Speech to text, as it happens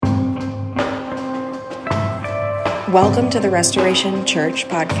Welcome to the Restoration Church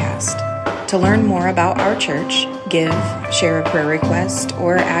podcast. To learn more about our church, give, share a prayer request,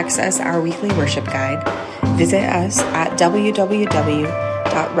 or access our weekly worship guide, visit us at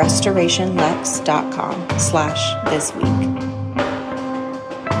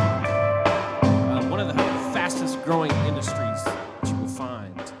www.restorationlex.com/thisweek. One of the fastest growing industries that you will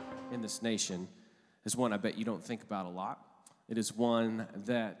find in this nation is one I bet you don't think about a lot. It is one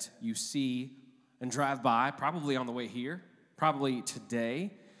that you see and drive by, probably on the way here, probably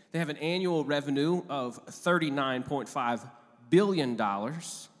today. They have an annual revenue of $39.5 billion.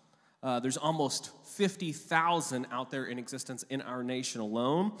 There's almost 50,000 out there in existence in our nation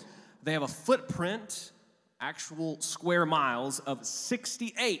alone. They have a footprint, actual square miles, of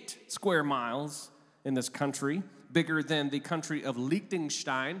 68 square miles in this country, bigger than the country of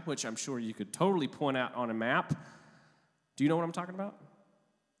Liechtenstein, which I'm sure you could totally point out on a map. Do you know what I'm talking about?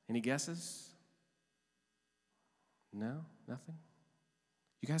 Any guesses? No? Nothing?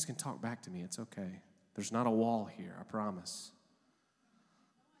 You guys can talk back to me. It's okay. There's not a wall here, I promise.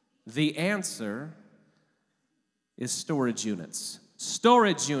 The answer is storage units.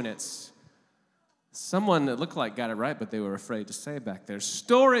 Storage units. Someone that looked like got it right, but they were afraid to say it back there.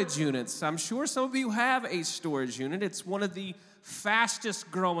 Storage units. I'm sure some of you have a storage unit. It's one of the fastest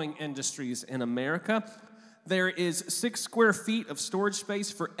growing industries in America. There is 6 square feet of storage space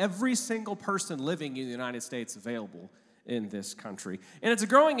for every single person living in the United States available in this country. And it's a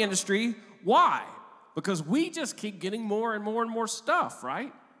growing industry. Why? Because we just keep getting more and more and more stuff,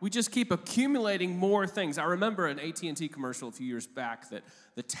 right? We just keep accumulating more things. I remember an AT&T commercial a few years back that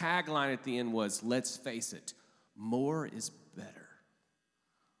the tagline at the end was, "Let's face it, more is better."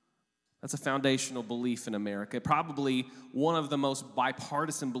 That's a foundational belief in America. Probably one of the most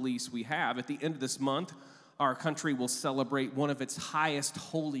bipartisan beliefs we have. At the end of this month, our country will celebrate one of its highest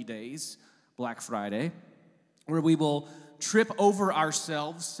holy days, Black Friday, where we will trip over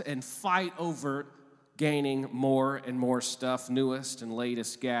ourselves and fight over gaining more and more stuff, newest and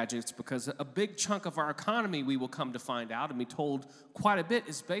latest gadgets, because a big chunk of our economy, we will come to find out and be told quite a bit,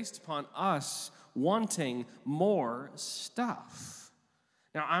 is based upon us wanting more stuff.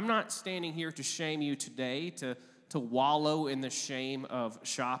 Now, I'm not standing here to shame you today, to wallow in the shame of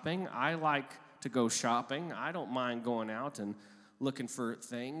shopping. I like to go shopping. I don't mind going out and looking for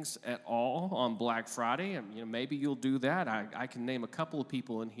things at all on Black Friday. And maybe you'll do that. I can name a couple of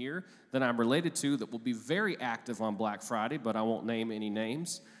people in here that I'm related to that will be very active on Black Friday, but I won't name any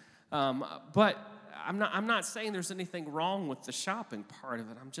names. But I'm not saying there's anything wrong with the shopping part of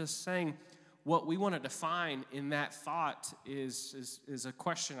it. I'm just saying what we want to define in that thought is a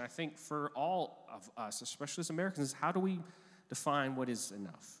question, I think, for all of us, especially as Americans. How do we define what is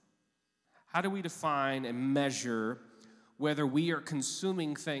enough? How do we define and measure whether we are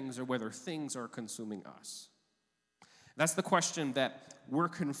consuming things or whether things are consuming us? That's the question that we're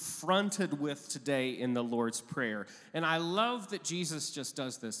confronted with today in the Lord's Prayer. And I love that Jesus just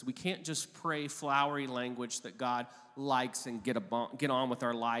does this. We can't just pray flowery language that God likes and get on with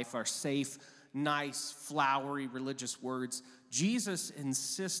our life, our safe, nice, flowery religious words. Jesus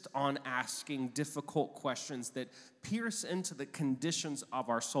insists on asking difficult questions that pierce into the conditions of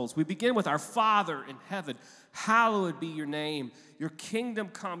our souls. We begin with our Father in heaven. Hallowed be your name. Your kingdom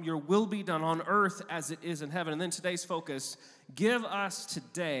come. Your will be done on earth as it is in heaven. And then today's focus, give us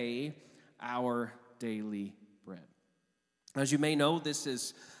today our daily bread. As you may know, this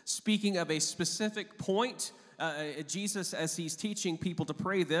is speaking of a specific point. Jesus, as he's teaching people to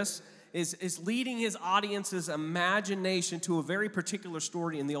pray this, is leading his audience's imagination to a very particular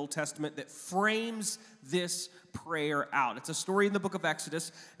story in the Old Testament that frames this prayer out. It's a story in the book of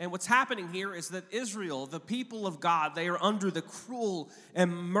Exodus, and what's happening here is that Israel, the people of God, they are under the cruel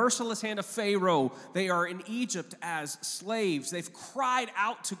and merciless hand of Pharaoh. They are in Egypt as slaves. They've cried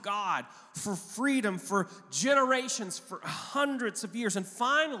out to God for freedom for generations, for hundreds of years, and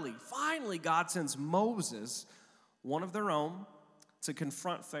finally, God sends Moses, one of their own, to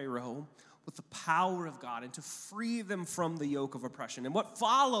confront Pharaoh with the power of God and to free them from the yoke of oppression. And what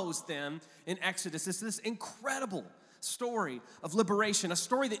follows then in Exodus is this incredible story of liberation, a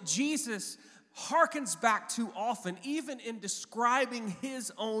story that Jesus harkens back to often, even in describing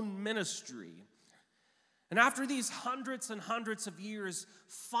his own ministry. And after these hundreds and hundreds of years,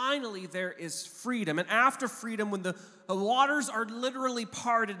 finally there is freedom. And after freedom, when the waters are literally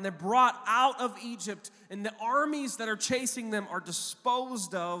parted and they're brought out of Egypt and the armies that are chasing them are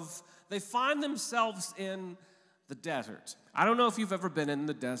disposed of, they find themselves in the desert. I don't know if you've ever been in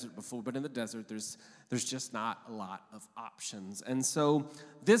the desert before, but in the desert there's just not a lot of options. And so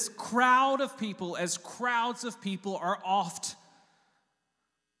this crowd of people, as crowds of people are oft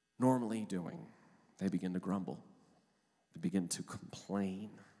normally doing, they begin to grumble. They begin to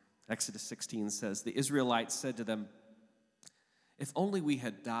complain. Exodus 16 says, the Israelites said to them, if only we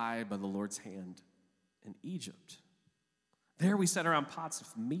had died by the Lord's hand in Egypt. There we sat around pots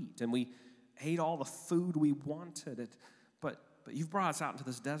of meat, and we ate all the food we wanted. But you've brought us out into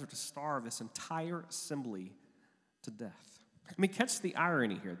this desert to starve this entire assembly to death. I mean, catch the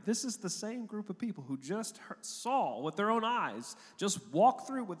irony here. This is the same group of people who just saw with their own eyes, just walked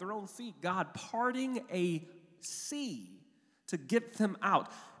through with their own feet, God parting a sea to get them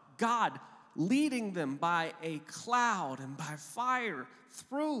out. God leading them by a cloud and by fire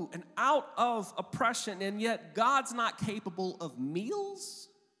through and out of oppression, and yet God's not capable of meals?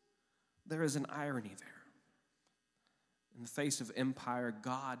 There is an irony there. In the face of empire,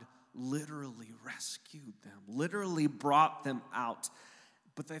 God literally rescued them, literally brought them out,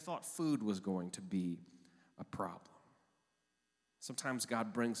 but they thought food was going to be a problem. Sometimes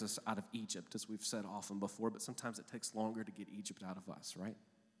God brings us out of Egypt, as we've said often before, but sometimes it takes longer to get Egypt out of us, right?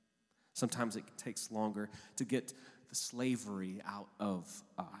 Sometimes it takes longer to get the slavery out of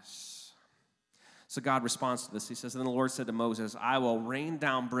us. So God responds to this. He says, then the Lord said to Moses, I will rain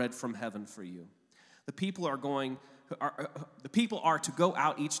down bread from heaven for you. The people are to go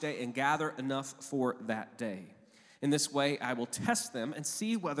out each day and gather enough for that day. In this way, I will test them and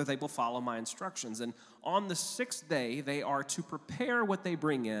see whether they will follow my instructions. And on the sixth day, they are to prepare what they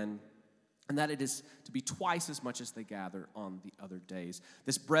bring in, and that it is to be twice as much as they gather on the other days.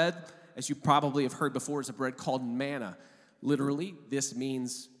 This bread, as you probably have heard before, is a bread called manna. Literally, this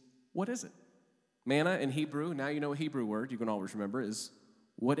means, what is it? Manna in Hebrew, now you know a Hebrew word you can always remember, is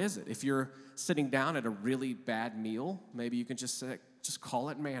what is it? If you're sitting down at a really bad meal, maybe you can just call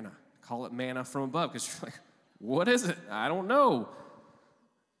it manna. Call it manna from above, because you're like, what is it? I don't know.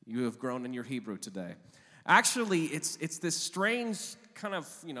 You have grown in your Hebrew today. Actually, it's this strange kind of,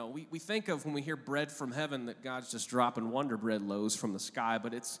 we think of when we hear bread from heaven that God's just dropping Wonder Bread loaves from the sky,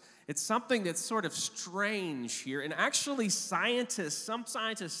 but it's something that's sort of strange here. And actually, some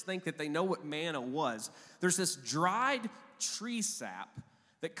scientists think that they know what manna was. There's this dried tree sap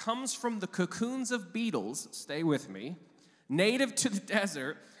that comes from the cocoons of beetles, stay with me, native to the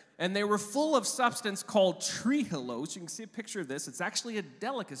desert, and they were full of substance called trehalose. You can see a picture of this. It's actually a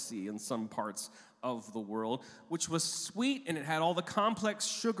delicacy in some parts of the world, which was sweet, and it had all the complex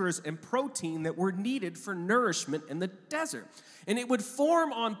sugars and protein that were needed for nourishment in the desert. And it would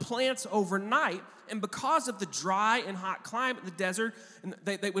form on plants overnight, and because of the dry and hot climate in the desert,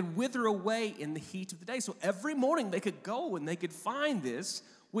 they would wither away in the heat of the day. So every morning they could go and they could find this,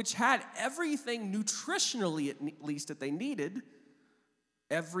 which had everything nutritionally at least that they needed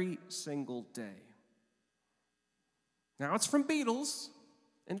every single day. Now it's from beetles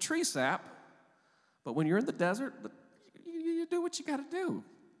and tree sap, but when you're in the desert, you do what you got to do.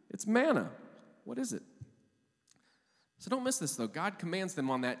 It's manna. What is it? So don't miss this, though. God commands them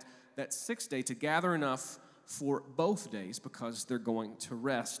on that sixth day to gather enough for both days because they're going to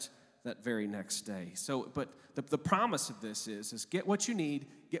rest that very next day. So, but the promise of this is get what you need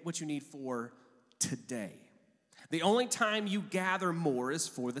for today. The only time you gather more is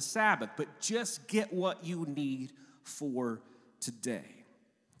for the Sabbath, but just get what you need for today.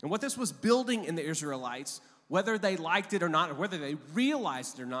 And what this was building in the Israelites, whether they liked it or not, or whether they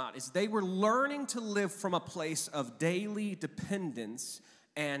realized it or not, is they were learning to live from a place of daily dependence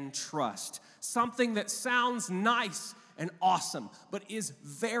and trust. Something that sounds nice and awesome, but is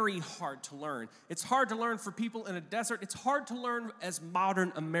very hard to learn. It's hard to learn for people in a desert. It's hard to learn as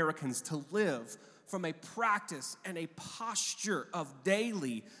modern Americans to live from a practice and a posture of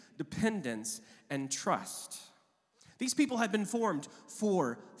daily dependence and trust. These people had been formed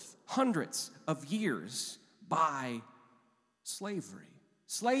for hundreds of years by slavery.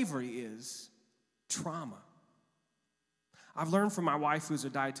 Slavery is trauma. I've learned from my wife, who's a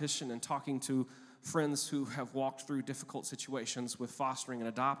dietitian, and talking to friends who have walked through difficult situations with fostering and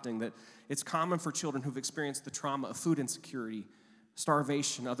adopting, that it's common for children who've experienced the trauma of food insecurity,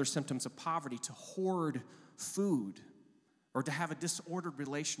 starvation, other symptoms of poverty, to hoard food or to have a disordered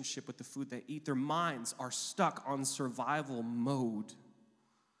relationship with the food they eat. Their minds are stuck on survival mode.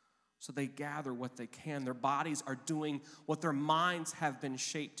 So they gather what they can. Their bodies are doing what their minds have been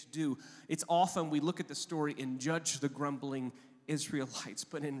shaped to do. It's often we look at the story and judge the grumbling Israelites,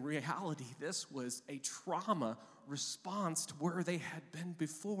 but in reality, this was a trauma response to where they had been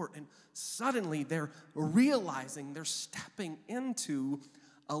before. And suddenly they're realizing they're stepping into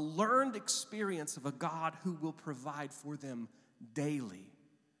a learned experience of a God who will provide for them daily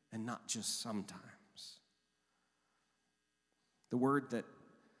and not just sometimes. The word that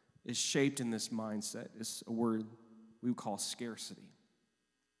is shaped in this mindset is a word we would call scarcity.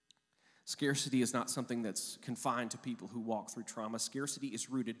 Scarcity is not something that's confined to people who walk through trauma. Scarcity is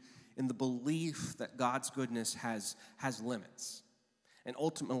rooted in the belief that God's goodness has limits. And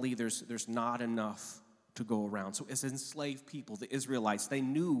ultimately, there's not enough to go around. So as enslaved people, the Israelites, they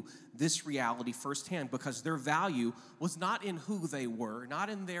knew this reality firsthand because their value was not in who they were, not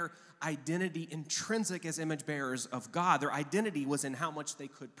in their identity intrinsic as image bearers of God. Their identity was in how much they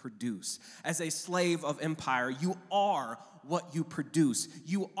could produce. As a slave of empire, you are what you produce.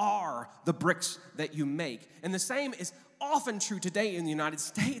 You are the bricks that you make. And the same is often true today in the United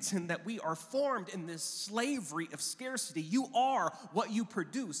States, in that we are formed in this slavery of scarcity. You are what you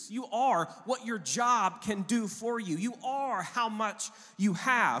produce. You are what your job can do for you. You are how much you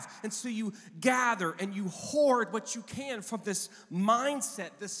have. And so you gather and you hoard what you can from this mindset,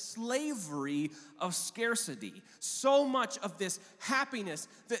 this slavery of scarcity. So much of this happiness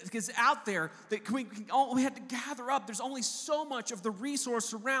that is out there that we have to gather up. There's only so much of the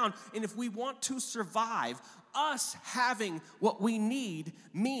resource around. And if we want to survive, us having what we need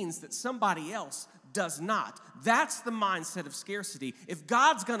means that somebody else does not. That's the mindset of scarcity. If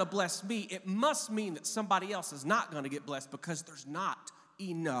God's going to bless me, it must mean that somebody else is not going to get blessed because there's not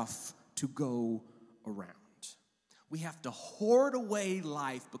enough to go around. We have to hoard away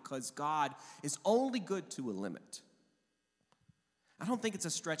life because God is only good to a limit. I don't think it's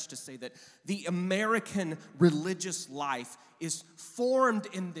a stretch to say that the American religious life is formed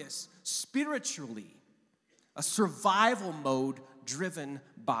in this spiritually, a survival mode driven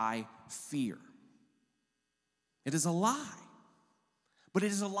by fear. It is a lie, but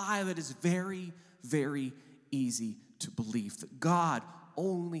it is a lie that is very, very easy to believe, that God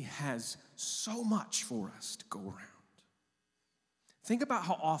only has so much for us to go around. Think about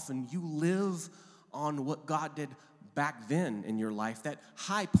how often you live on what God did back then in your life, that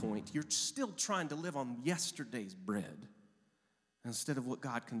high point. You're still trying to live on yesterday's bread instead of what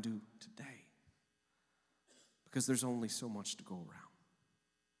God can do today, because there's only so much to go around.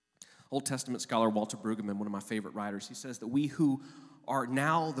 Old Testament scholar Walter Brueggemann, one of my favorite writers, he says that we who are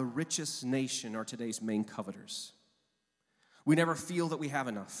now the richest nation are today's main coveters. We never feel that we have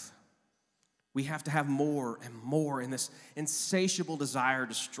enough. We have to have more and more, and this insatiable desire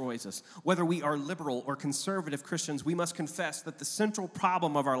destroys us. Whether we are liberal or conservative Christians, we must confess that the central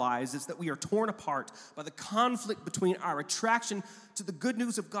problem of our lives is that we are torn apart by the conflict between our attraction to the good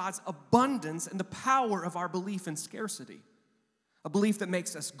news of God's abundance and the power of our belief in scarcity, a belief that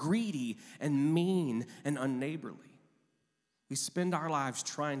makes us greedy and mean and unneighborly. We spend our lives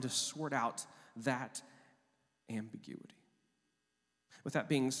trying to sort out that ambiguity. With that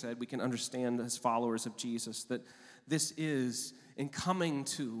being said, we can understand as followers of Jesus that this is, in coming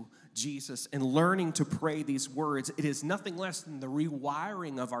to Jesus and learning to pray these words, it is nothing less than the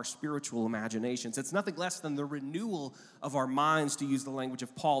rewiring of our spiritual imaginations. It's nothing less than the renewal of our minds, to use the language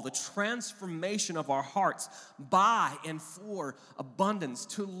of Paul, the transformation of our hearts by and for abundance,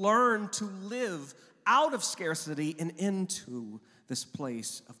 to learn to live out of scarcity and into this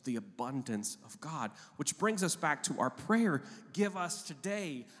place of the abundance of God. Which brings us back to our prayer. Give us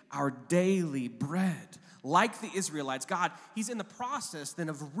today our daily bread. Like the Israelites, God, He's in the process then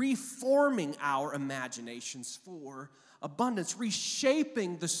of reforming our imaginations for abundance,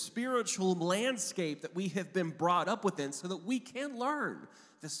 reshaping the spiritual landscape that we have been brought up within so that we can learn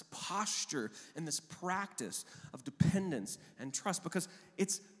this posture and this practice of dependence and trust. Because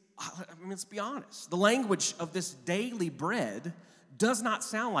let's be honest, the language of this daily bread does not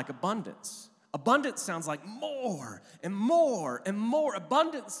sound like abundance. Abundance sounds like more and more and more.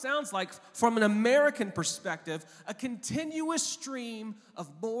 Abundance sounds like, from an American perspective, a continuous stream of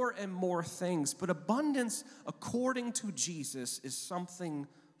more and more things. But abundance, according to Jesus, is something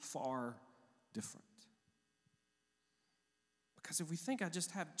far different. Because if we think I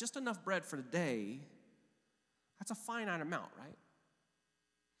just have just enough bread for today, that's a finite amount, right?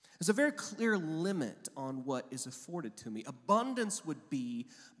 There's a very clear limit on what is afforded to me. Abundance would be,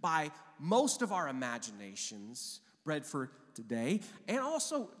 by most of our imaginations, bread for today and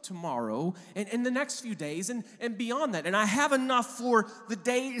also tomorrow and in the next few days and beyond that. And I have enough for the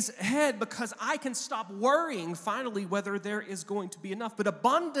days ahead because I can stop worrying finally whether there is going to be enough. But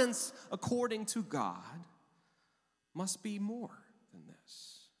abundance, according to God, must be more than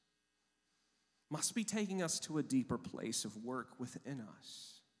this. Must be taking us to a deeper place of work within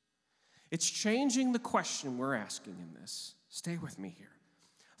us. It's changing the question we're asking in this. Stay with me here.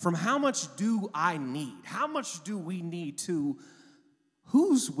 From how much do I need? How much do we need to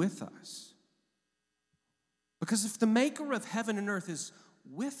who's with us? Because if the maker of heaven and earth is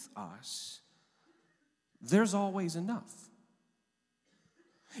with us, there's always enough.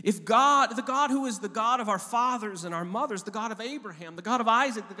 If God, the God who is the God of our fathers and our mothers, the God of Abraham, the God of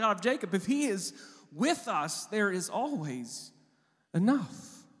Isaac, the God of Jacob, if he is with us, there is always enough.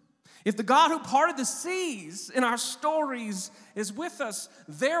 If the God who parted the seas in our stories is with us,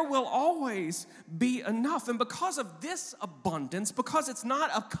 there will always be enough. And because of this abundance, because it's not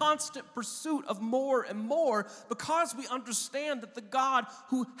a constant pursuit of more and more, because we understand that the God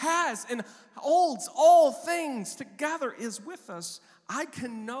who has and holds all things together is with us, I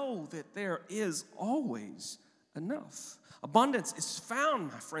can know that there is always enough. Abundance is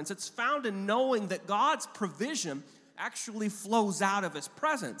found, my friends. It's found in knowing that God's provision actually flows out of his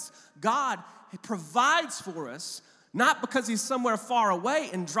presence. God provides for us, not because he's somewhere far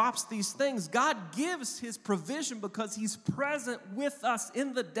away and drops these things. God gives his provision because he's present with us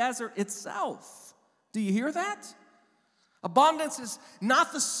in the desert itself. Do you hear that? Abundance is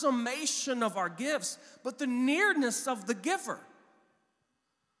not the summation of our gifts, but the nearness of the giver.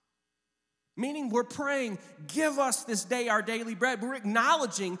 Meaning we're praying, give us this day our daily bread. We're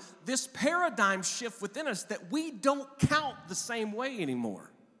acknowledging this paradigm shift within us that we don't count the same way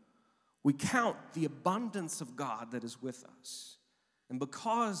anymore. We count the abundance of God that is with us. And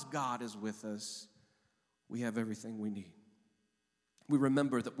because God is with us, we have everything we need. We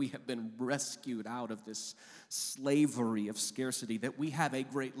remember that we have been rescued out of this slavery of scarcity, that we have a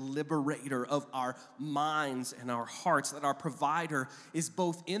great liberator of our minds and our hearts, that our provider is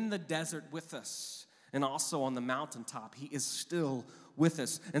both in the desert with us and also on the mountaintop. He is still with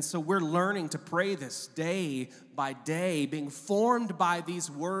us. And so we're learning to pray this day by day, being formed by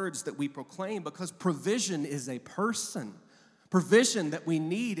these words that we proclaim, because provision is a person. Provision that we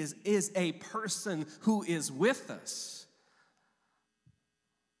need is a person who is with us.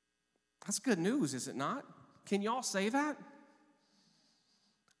 That's good news, is it not? Can y'all say that?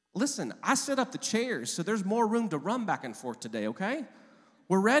 Listen, I set up the chairs, so there's more room to run back and forth today, okay?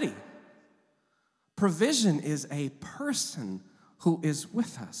 We're ready. Provision is a person who is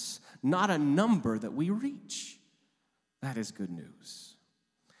with us, not a number that we reach. That is good news.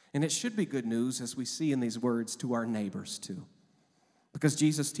 And it should be good news, as we see in these words, to our neighbors too. Because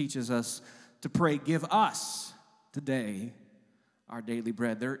Jesus teaches us to pray, give us today our daily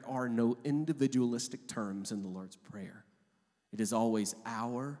bread. There are no individualistic terms in the Lord's Prayer. It is always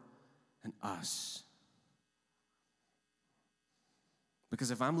our and us. Because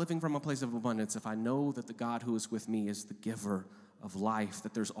if I'm living from a place of abundance, if I know that the God who is with me is the giver of life,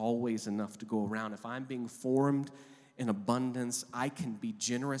 that there's always enough to go around, if I'm being formed in abundance, I can be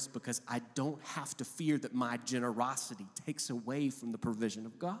generous because I don't have to fear that my generosity takes away from the provision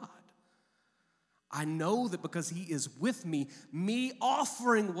of God. I know that because he is with me, me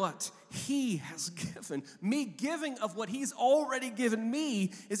offering what he has given, me giving of what he's already given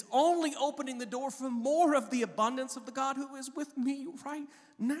me, is only opening the door for more of the abundance of the God who is with me right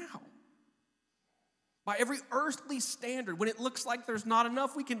now. By every earthly standard, when it looks like there's not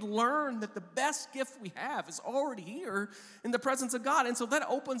enough, we can learn that the best gift we have is already here in the presence of God. And so that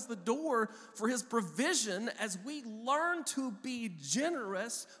opens the door for his provision as we learn to be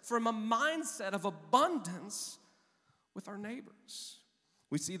generous from a mindset of abundance with our neighbors.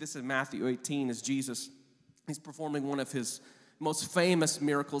 We see this in Matthew 18 as Jesus, he's performing one of his most famous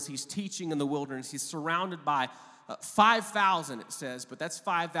miracles. He's teaching in the wilderness. He's surrounded by 5,000, it says, but that's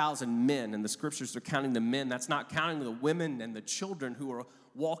 5,000 men, and the scriptures are counting the men. That's not counting the women and the children who are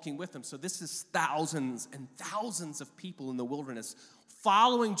walking with them. So this is thousands and thousands of people in the wilderness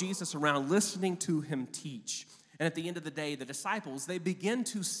following Jesus around, listening to him teach. And at the end of the day, the disciples, they begin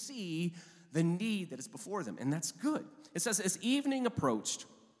to see the need that is before them, and that's good. It says, as evening approached,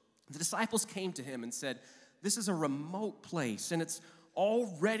 the disciples came to him and said, this is a remote place, and it's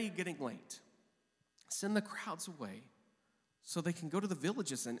already getting late. Send the crowds away so they can go to the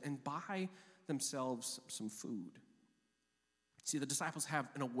villages and buy themselves some food. See, the disciples have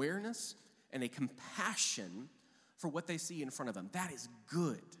an awareness and a compassion for what they see in front of them. That is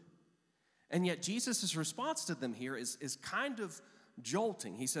good. And yet Jesus' response to them here is kind of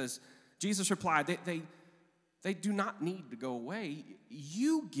jolting. He says, Jesus replied, they do not need to go away.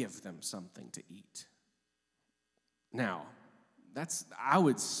 You give them something to eat. Now, I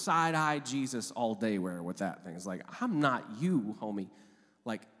would side-eye Jesus all day with that thing. It's like, I'm not you, homie.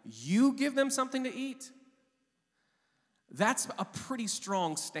 Like, you give them something to eat? That's a pretty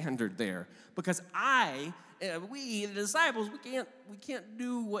strong standard there. Because we, the disciples, we can't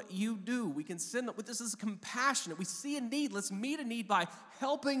do what you do. We can send them, this is compassionate. We see a need. Let's meet a need by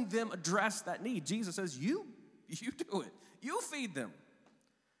helping them address that need. Jesus says, you do it. You feed them.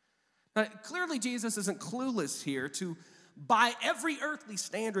 Now, clearly, Jesus isn't clueless here to By every earthly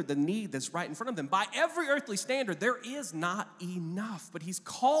standard, the need that's right in front of them, by every earthly standard, there is not enough. But he's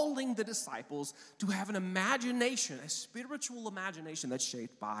calling the disciples to have an imagination, a spiritual imagination that's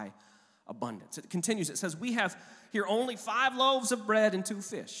shaped by abundance. It continues, it says, we have here only 5 loaves of bread and 2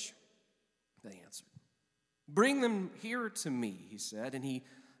 fish. They answered. Bring them here to me, he said, and he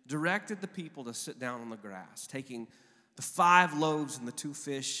directed the people to sit down on the grass. Taking the 5 loaves and the 2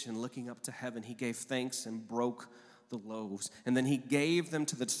 fish and looking up to heaven, he gave thanks and broke the loaves. And then he gave them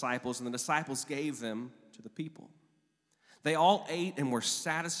to the disciples, and the disciples gave them to the people. They all ate and were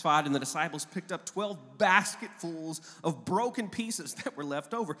satisfied, and the disciples picked up 12 basketfuls of broken pieces that were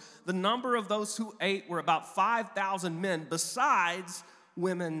left over. The number of those who ate were about 5,000 men, besides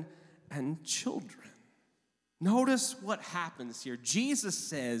women and children. Notice what happens here. Jesus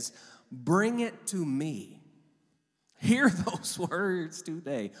says, bring it to me. Hear those words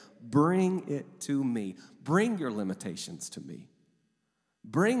today. Bring it to me. Bring your limitations to me.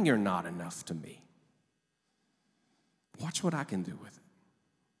 Bring your not enough to me. Watch what I can do with it.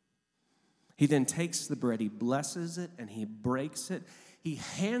 He then takes the bread, he blesses it, and he breaks it. He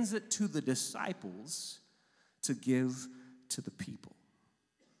hands it to the disciples to give to the people.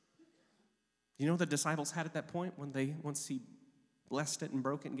 You know what the disciples had at that point once he blessed it and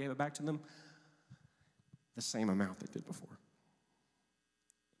broke it and gave it back to them? The same amount they did before.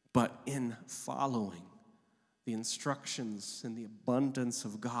 But in following the instructions and the abundance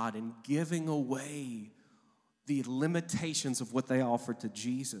of God and giving away the limitations of what they offered to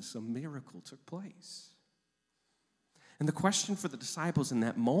Jesus, a miracle took place. And the question for the disciples in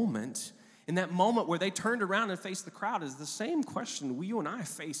that moment where they turned around and faced the crowd, is the same question you and I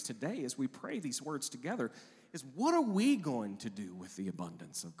face today as we pray these words together, is what are we going to do with the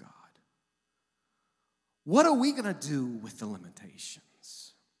abundance of God? What are we going to do with the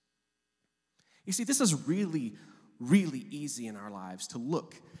limitations? You see, this is really, really easy in our lives to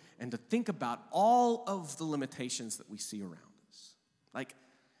look and to think about all of the limitations that we see around us. Like,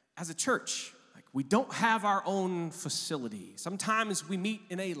 as a church, we don't have our own facility. Sometimes we meet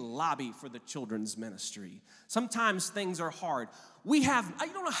in a lobby for the children's ministry. Sometimes things are hard. I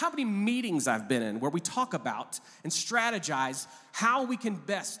don't know how many meetings I've been in where we talk about and strategize how we can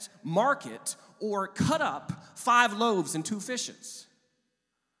best market or cut up 5 loaves and 2 fishes.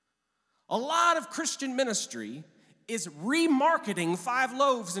 A lot of Christian ministry is remarketing 5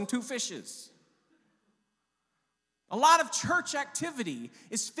 loaves and 2 fishes. A lot of church activity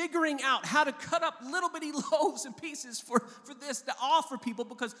is figuring out how to cut up little bitty loaves and pieces for this to offer people,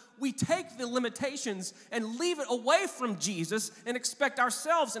 because we take the limitations and leave it away from Jesus and expect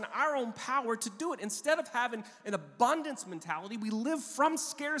ourselves in our own power to do it. Instead of having an abundance mentality, we live from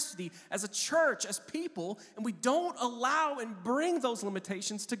scarcity as a church, as people, and we don't allow and bring those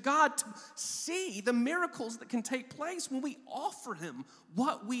limitations to God to see the miracles that can take place when we offer Him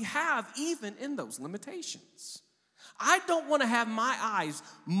what we have, even in those limitations. I don't want to have my eyes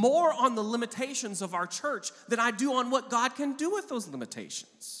more on the limitations of our church than I do on what God can do with those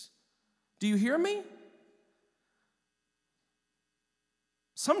limitations. Do you hear me?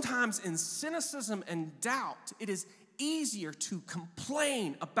 Sometimes in cynicism and doubt, it is easier to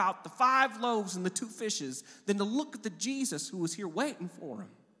complain about the 5 loaves and the 2 fishes than to look at the Jesus who was here waiting for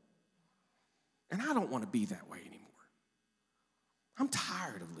him. And I don't want to be that way anymore. I'm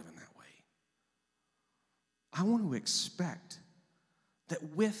tired of living that way. I want to expect that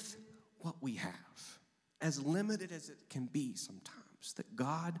with what we have, as limited as it can be sometimes, that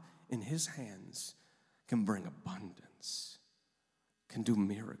God in His hands can bring abundance, can do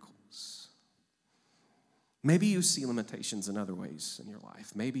miracles. Maybe you see limitations in other ways in your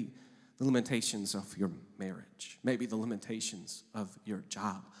life. Maybe the limitations of your marriage. Maybe the limitations of your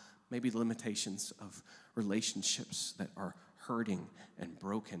job. Maybe the limitations of relationships that are hurting and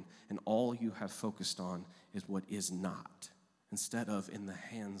broken, and all you have focused on is what is not, instead of in the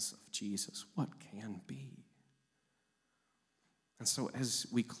hands of Jesus, what can be. And so as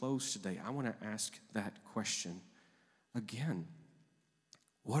we close today, I want to ask that question again.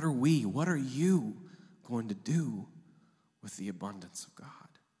 What are you going to do with the abundance of God?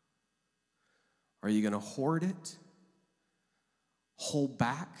 Are you going to hoard it, hold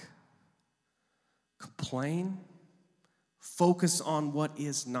back, complain, focus on what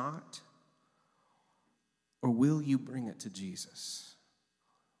is not? Or will you bring it to Jesus?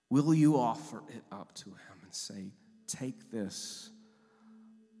 Will you offer it up to Him and say, take this,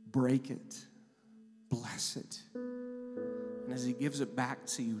 break it, bless it? And as He gives it back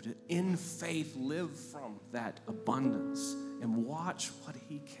to you, to in faith live from that abundance and watch what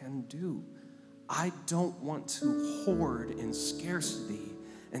He can do. I don't want to hoard in scarcity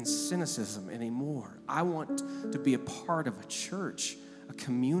and cynicism anymore. I want to be a part of a church, a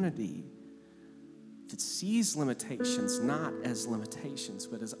community that sees limitations not as limitations,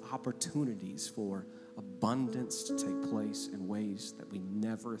 but as opportunities for abundance to take place in ways that we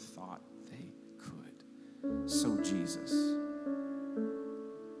never thought they could. So Jesus,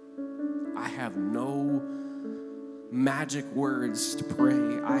 I have no magic words to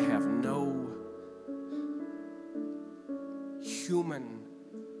pray. I have no human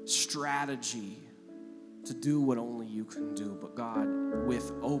strategy to do what only you can do. But God,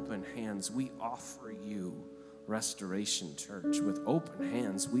 with open hands, we offer you Restoration Church. With open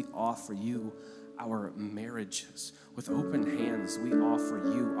hands, we offer you our marriages. With open hands, we offer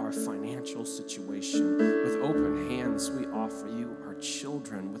you our financial situation. With open hands, we offer you our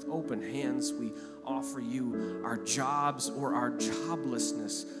children. With open hands, we offer you our jobs or our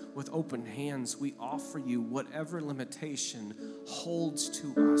joblessness. With open hands, we offer you whatever limitation holds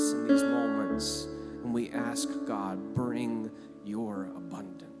to us in these moments. And we ask, God, bring your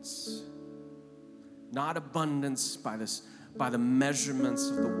abundance. Not abundance by the measurements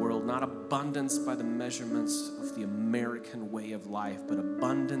of the world, not abundance by the measurements of the American way of life, but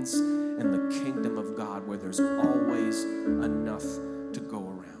abundance in the kingdom of God where there's always enough to go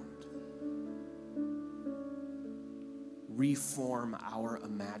around. Reform our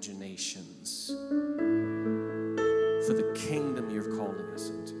imaginations for the kingdom you're calling us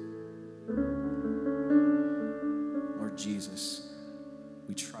into. Lord Jesus,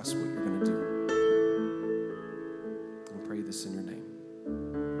 we trust what you're going to do. Pray this in your name.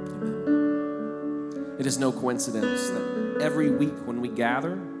 Amen. It is no coincidence that every week when we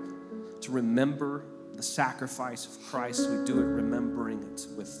gather to remember the sacrifice of Christ, we do it remembering it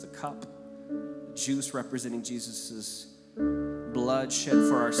with the cup, the juice representing Jesus' blood shed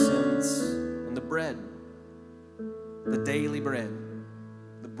for our sins, and the bread, the daily bread,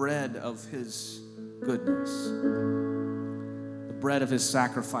 the bread of his goodness, bread of his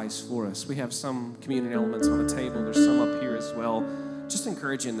sacrifice for us. We have some communion elements on the table. There's some up here as well. Just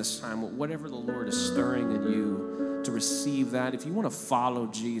encourage you in this time, whatever the Lord is stirring in you, to receive that. If you want to follow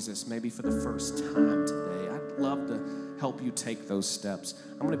Jesus, maybe for the first time today, I'd love to help you take those steps.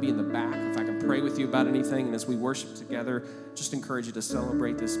 I'm going to be in the back if I can pray with you about anything. And as we worship together, just encourage you to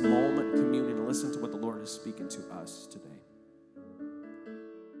celebrate this moment, communion, and listen to what the Lord is speaking to us today.